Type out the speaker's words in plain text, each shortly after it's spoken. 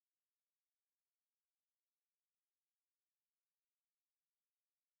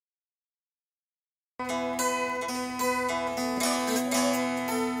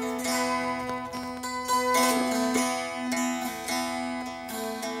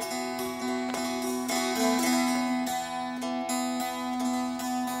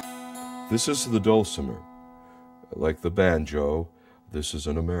This is the dulcimer. Like the banjo, this is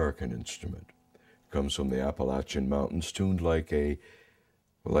an American instrument. It comes from the Appalachian Mountains, tuned like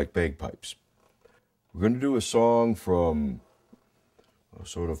bagpipes. We're going to do a song from a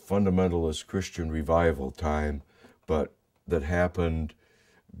sort of fundamentalist Christian revival time, but that happened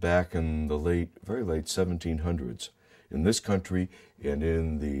back in the very late 1700s in this country and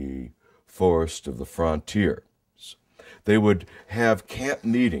in the forest of the frontier. They would have camp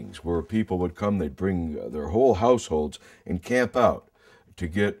meetings where people would come, they'd bring their whole households and camp out to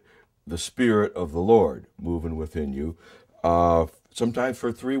get the Spirit of the Lord moving within you, sometimes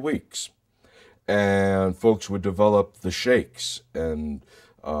for 3 weeks. And folks would develop the shakes, and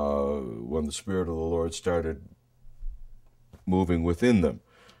when the Spirit of the Lord started moving within them.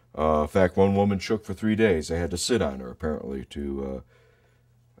 In fact, one woman shook for 3 days. They had to sit on her, apparently, to,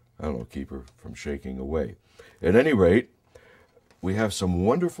 keep her from shaking away. At any rate, we have some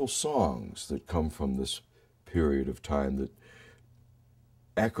wonderful songs that come from this period of time that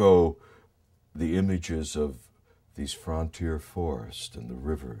echo the images of these frontier forests and the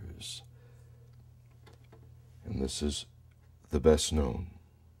rivers. And this is the best known.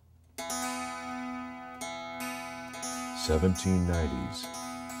 1790s.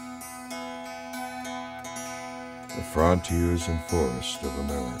 The frontiers and forests of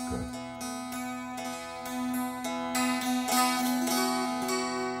America.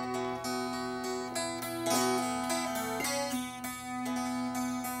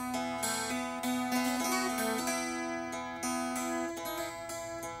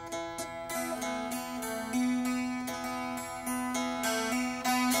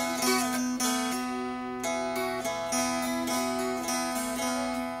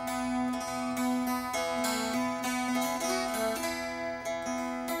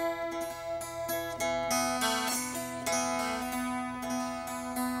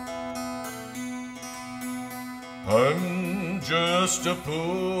 I'm just a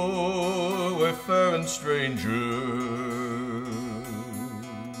poor wayfaring stranger,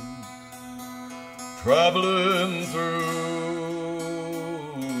 traveling through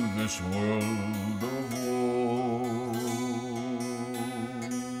this world of woe.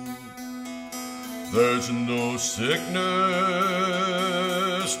 There's no sickness,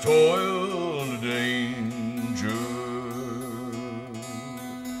 toil, and danger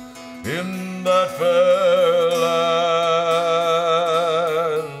in that fair land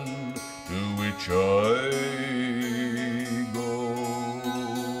to which I go.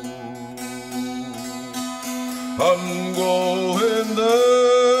 I'm going there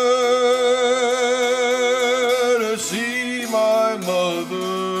to see my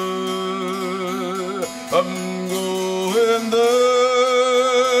mother. I'm going there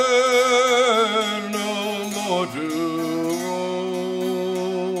no more to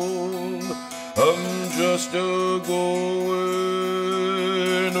roam. I'm just a-going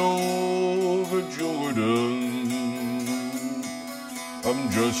over Jordan. I'm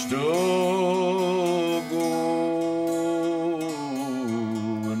just a-going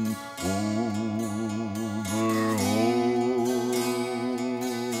over home.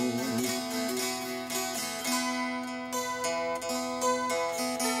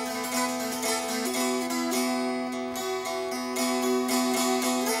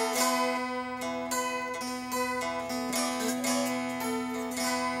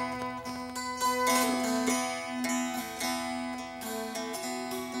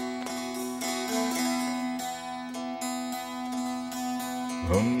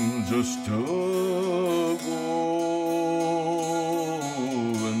 I'm just a-going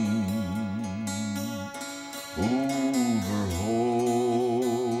over home.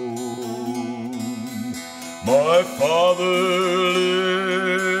 My father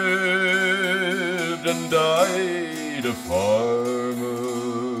lived and died a farmer,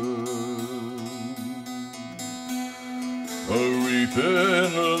 a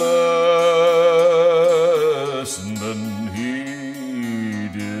reaping less than he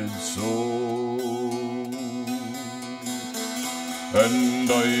did so, and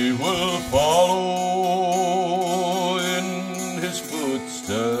I will follow in his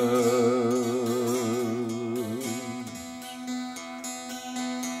footsteps,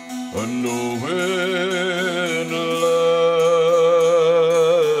 knowing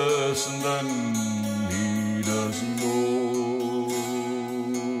less than he does know.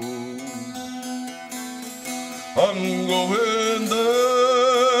 I'm going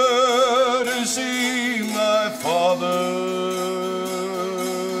there to see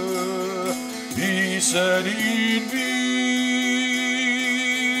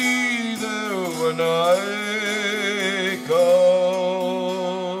when I come,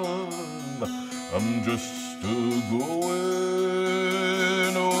 I'm just a going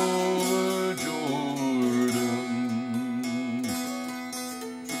over Jordan.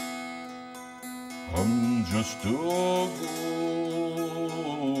 I'm just a going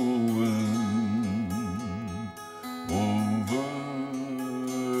over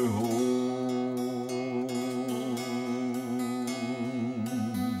home.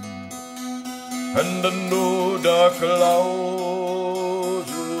 And I know dark clouds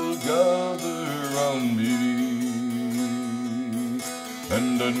will gather round me,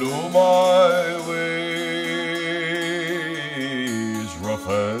 and I know my ways rough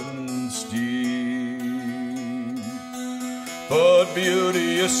and steep, but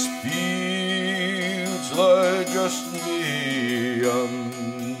beauteous fields lie just beyond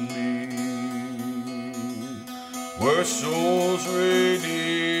me, where souls redeem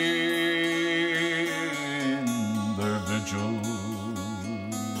their vigil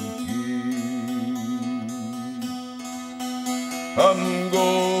keep. I'm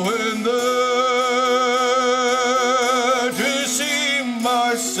going there to see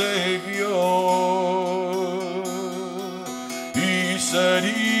my Savior. He said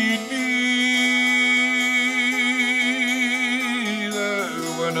he'd be there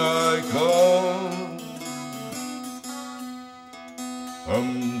when I come.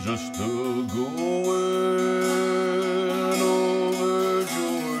 I'm just a going over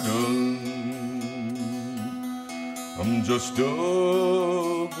Jordan. I'm just a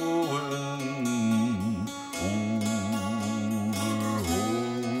going over home.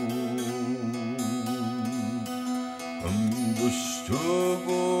 I'm just a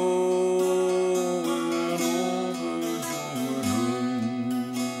going over Jordan.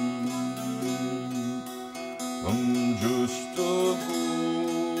 I'm just a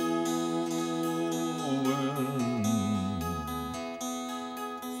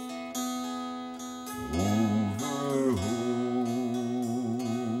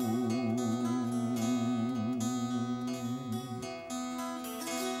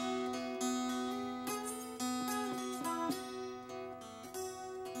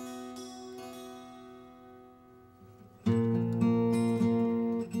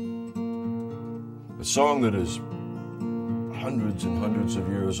a song that is hundreds and hundreds of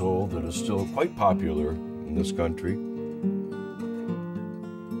years old, that is still quite popular in this country.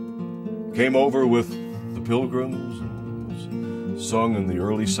 Came over with the Pilgrims, and was sung in the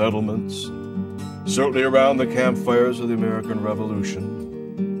early settlements, certainly around the campfires of the American Revolution,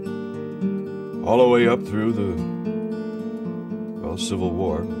 all the way up through the, well, Civil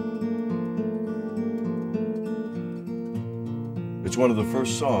War. It's one of the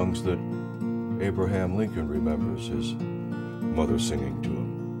first songs that Abraham Lincoln remembers his mother singing to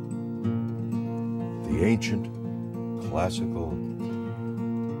him. The ancient, classical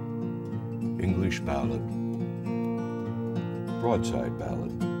English ballad, broadside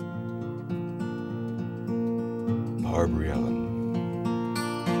ballad, Barbary Ellen.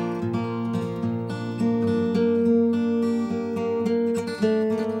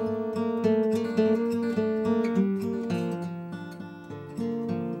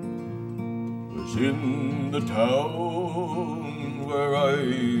 In the town where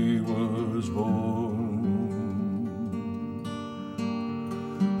I was born,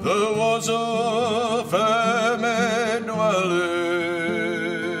 there was a fair maid dwelling,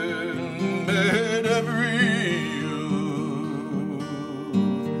 made every youth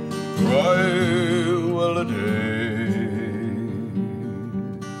cry well a day,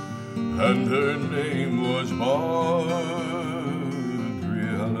 and her name was Barbary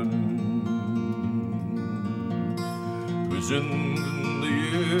Ellen. In the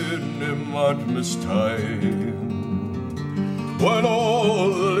evening Martinmas time, when all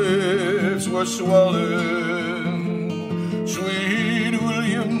the lips were swelling, sweet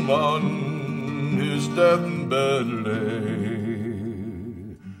William on his deathbed lay,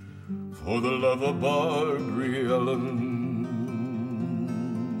 for the love of Barbary Ellen.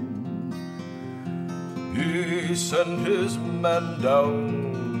 He sent his men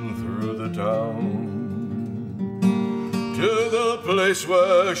down through the town to the place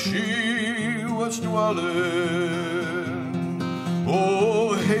where she was dwelling.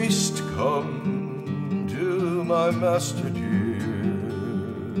 Oh, haste come to my master dear,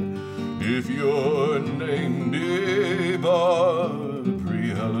 if your name be Barbary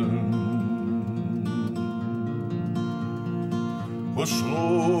Helen. For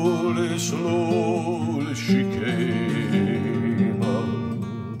slowly, slowly she came up,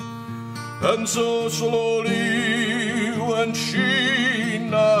 and so slowly when she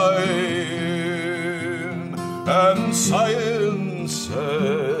nigh, sighing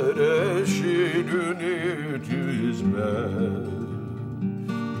sad as she drew near to his bed.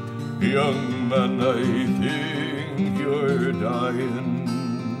 Young man, I think you're dying.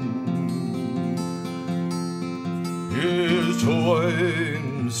 Yes, oh,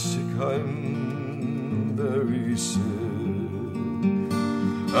 I'm sick, I'm very sick.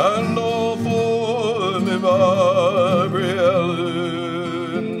 And all for me, Barbara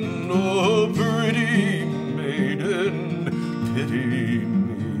Ellen, oh, pretty maiden, pity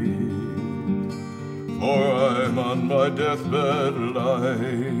me, for I'm on my deathbed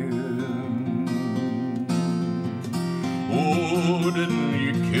lying. Oh, didn't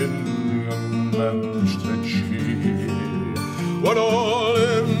you ken, young man, said she, when all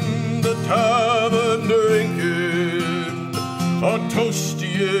in the tavern drinking, a toast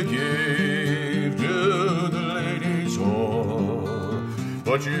you gave to the ladies all,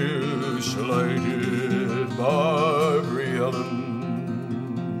 but you slighted Barbara Ellen.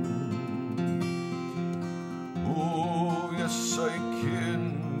 Oh, yes, I ken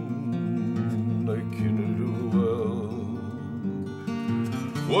it well.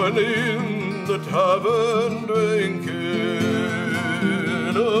 When in the tavern drinking,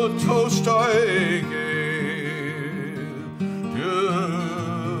 a toast I gave to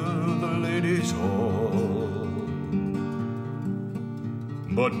the ladies all,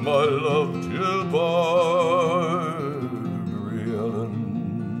 but my love to Barbara Ellen.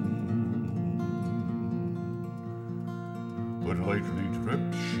 But lightly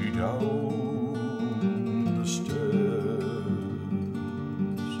tripped she down the stairs,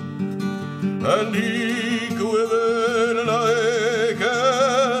 and he quivered like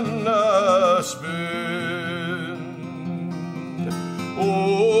an aspen.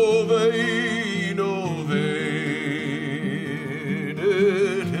 Oh, vain, it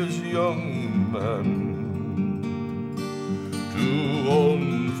is young man to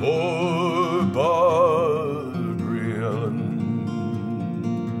own for Barbara Ellen.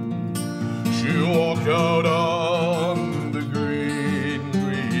 She walked out on the green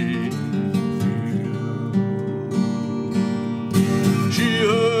field. She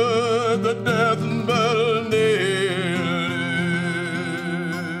heard the death bell nailing,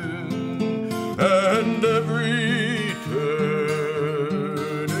 and every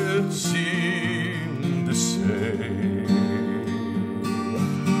turn it seemed to say,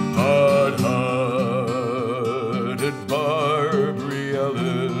 hard-hearted Barbara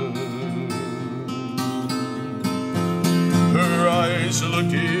Ellen. Her eyes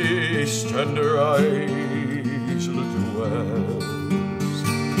looked east and her eyes looked west.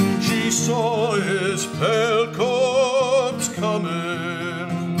 She saw his pale corpse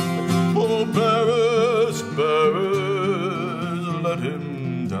coming. Oh, bearers, bearers, let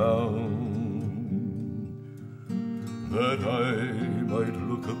him down, that I might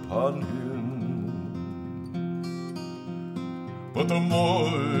look upon him. But the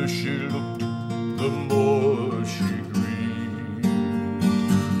more she looked, the more she grieved,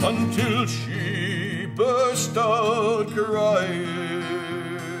 until she burst out crying,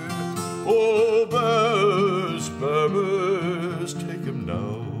 oh, bearers, bearers, take him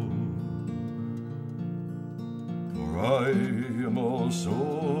now, for I am also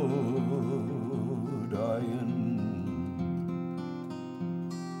dying.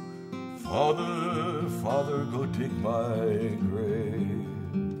 Father, Father, go dig my grave.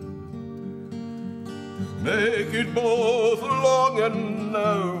 Make it both long and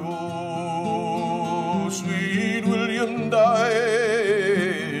narrow. Sweet William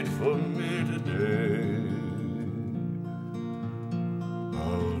died for me today.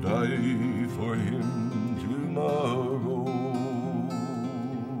 I'll die for him tomorrow.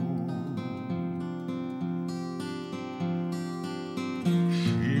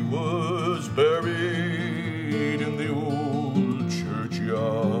 She was buried in the old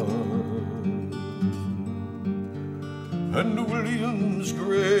churchyard, and William's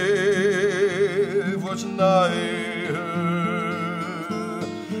grave was nigh her,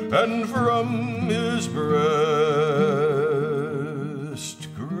 and from his breast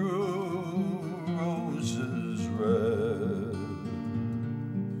grew roses red,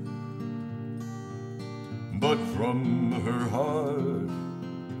 but from her heart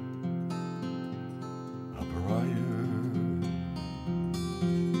a briar.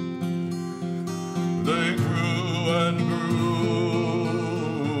 They grew and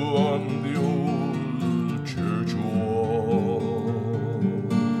grew on the old church wall,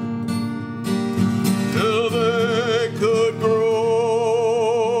 till they could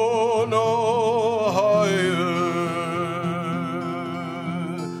grow no higher,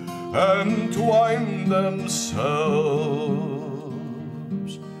 and twine themselves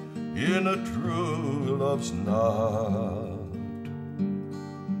in a true love's knot.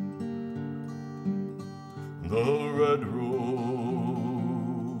 The red rose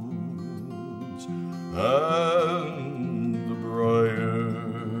and the briar,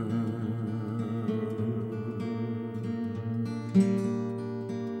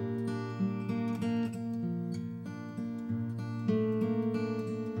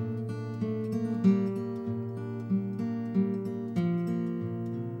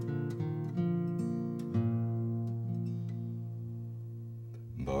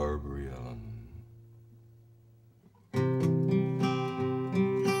 Barbary Ellen.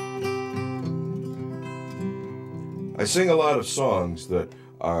 I sing a lot of songs that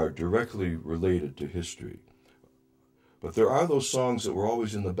are directly related to history. But there are those songs that were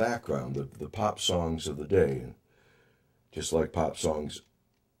always in the background, the pop songs of the day. Just like pop songs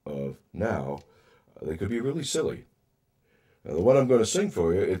of now, they could be really silly. Now, the one I'm going to sing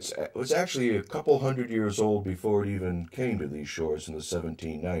for you, it's actually a couple hundred years old before it even came to these shores in the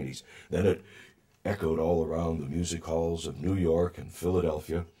 1790s. Then it echoed all around the music halls of New York and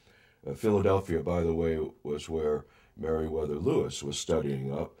Philadelphia. Philadelphia, by the way, was where Meriwether Lewis was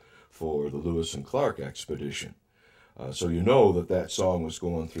studying up for the Lewis and Clark expedition. So you know that that song was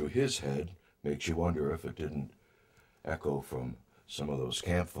going through his head. Makes you wonder if it didn't echo from some of those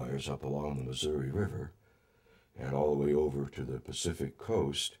campfires up along the Missouri River and all the way over to the Pacific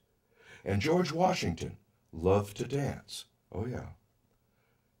coast. And George Washington loved to dance. Oh, yeah.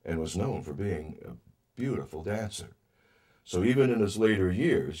 And was known for being a beautiful dancer. So even in his later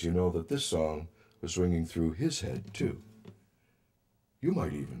years, you know that this song was ringing through his head, too. You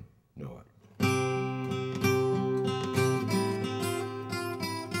might even know it.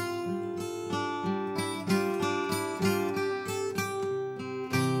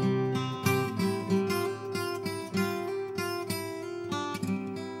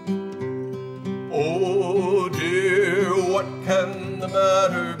 Oh dear, what can the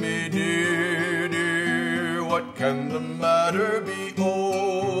matter be, dear, dear? What can the matter be?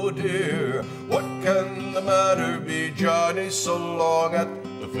 Oh dear, what can the matter be? Johnny's so long at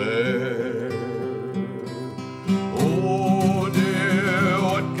the fair. Oh dear,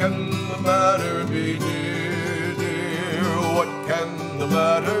 what can the matter be, dear, dear? What can the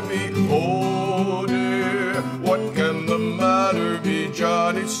matter be? Oh dear, what can the matter be?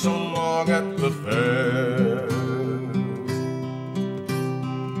 Johnny's so long at the fair.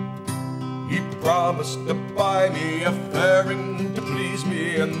 He promised to buy me a fairing to please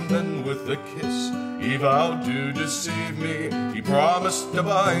me, and then with a kiss he vowed to deceive me. He promised to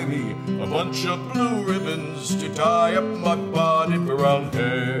buy me a bunch of blue ribbons to tie up my bonny brown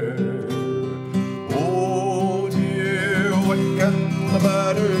hair. Oh dear, what can the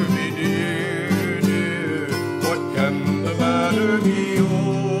matter be, dear, dear? What can the matter be?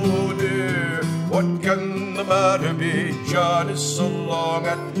 Oh dear, what can the matter be? John is so long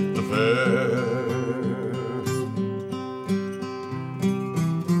at the fair.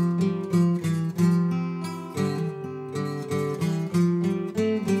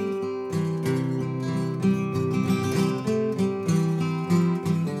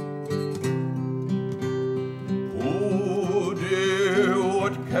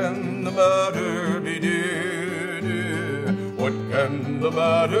 Can the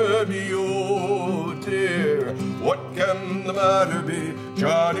matter be, oh dear? What can the matter be?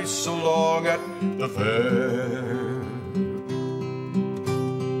 Johnny's so long at the fair.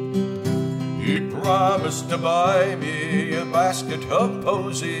 He promised to buy me a basket of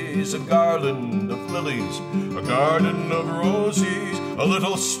posies, a garland of lilies, a garden of roses, a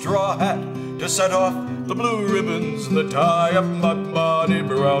little straw hat to set off the blue ribbons that tie up my bonny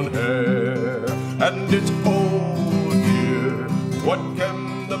brown hair. And it's what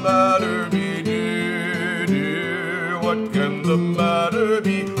can the matter be, dear, dear? What can the matter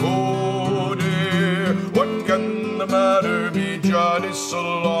be, oh dear? What can the matter be? Johnny's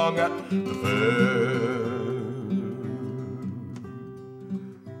so long at the fair.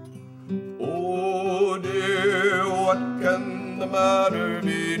 Oh dear, what can the matter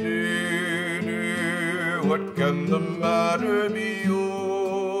be, dear, dear? What can the matter be,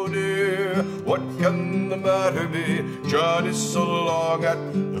 oh dear? What can the matter be? Johnny's so long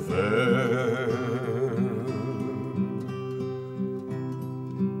at the fair.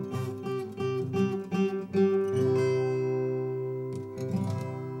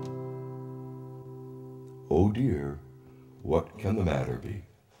 Oh dear, what can the matter be?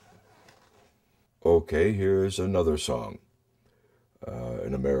 Okay, here's another song,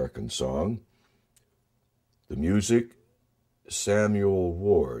 an American song. The music, Samuel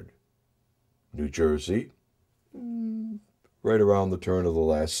Ward. New Jersey, right around the turn of the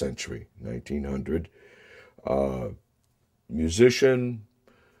last century, 1900. Musician,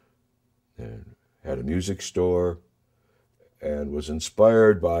 and had a music store, and was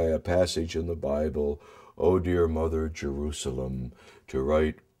inspired by a passage in the Bible, "O dear Mother Jerusalem," to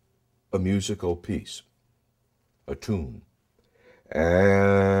write a musical piece, a tune.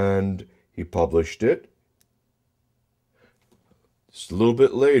 And he published it. Just a little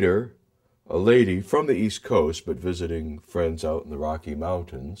bit later, a lady from the East Coast, but visiting friends out in the Rocky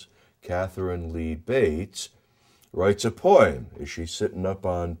Mountains, Catherine Lee Bates, writes a poem as she's sitting up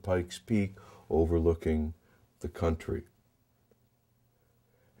on Pikes Peak overlooking the country.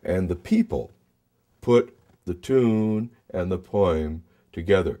 And the people put the tune and the poem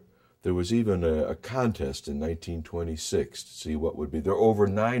together. There was even a contest in 1926 to see what would be. There are over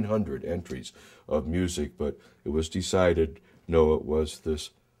 900 entries of music, but it was decided, no, it was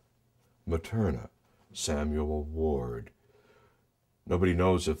this Materna, Samuel Ward. Nobody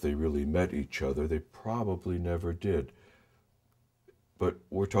knows if they really met each other. They probably never did. But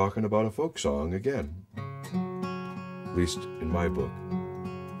we're talking about a folk song again, at least in my book.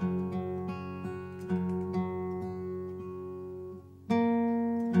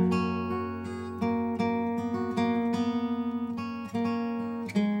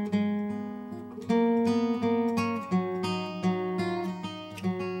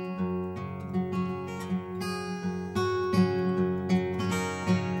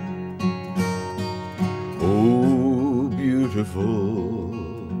 Beautiful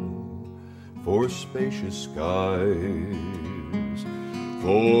for spacious skies,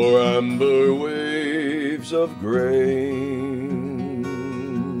 for amber waves of grain,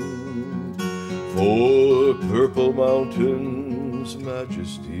 for purple mountains'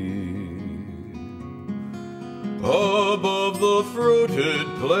 majesty, above the fruited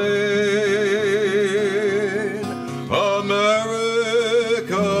plain,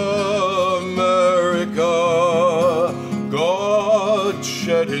 America, America, God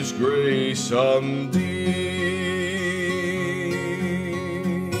shed his grace on thee,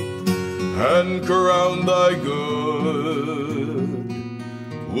 and crown thy good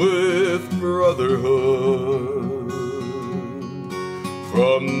with brotherhood,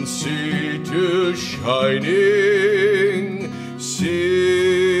 from sea to shining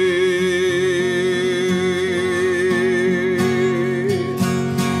sea.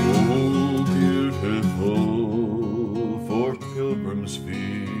 Oh, beautiful for pilgrims'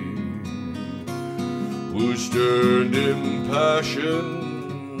 feet, who stern impassioned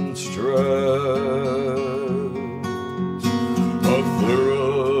strides, a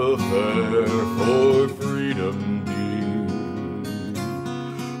thoroughfare for freedom deep,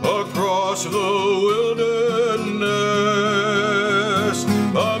 across the wilderness,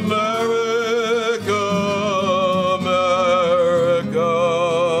 America, America,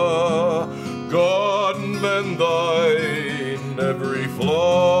 God mend thine every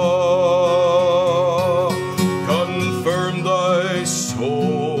flaw, confirm thy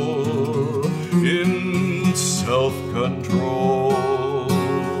soul in self-control,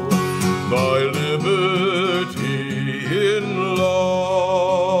 thy liberty in law.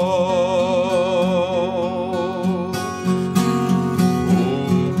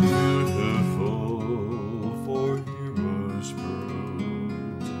 Oh, beautiful for heroes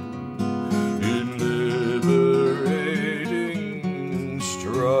prove in liberating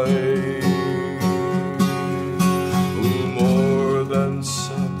strife, who more than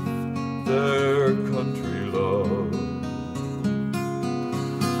self their country love,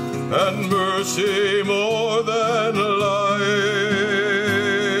 and mercy more than life.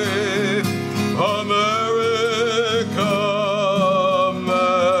 America,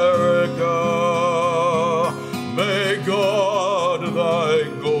 America, may God thy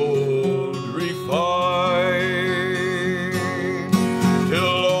gold refine,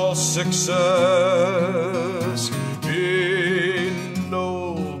 till all success be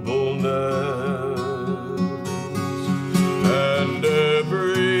nobleness, and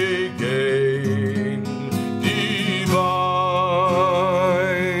every gain divine.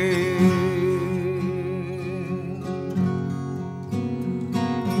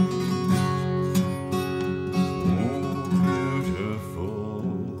 Oh, beautiful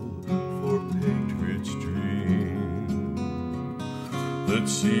for patriots' dream that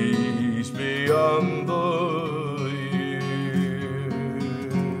sees beyond the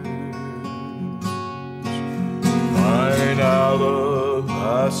years. Mine alabaster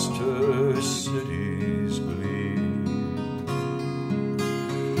cities gleam,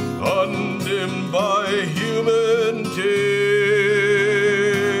 undimmed by human tears,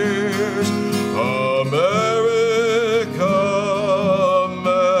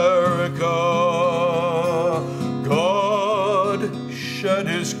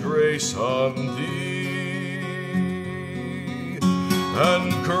 grace on thee,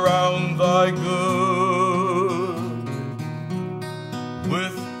 and crown thy good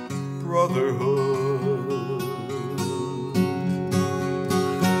with brotherhood.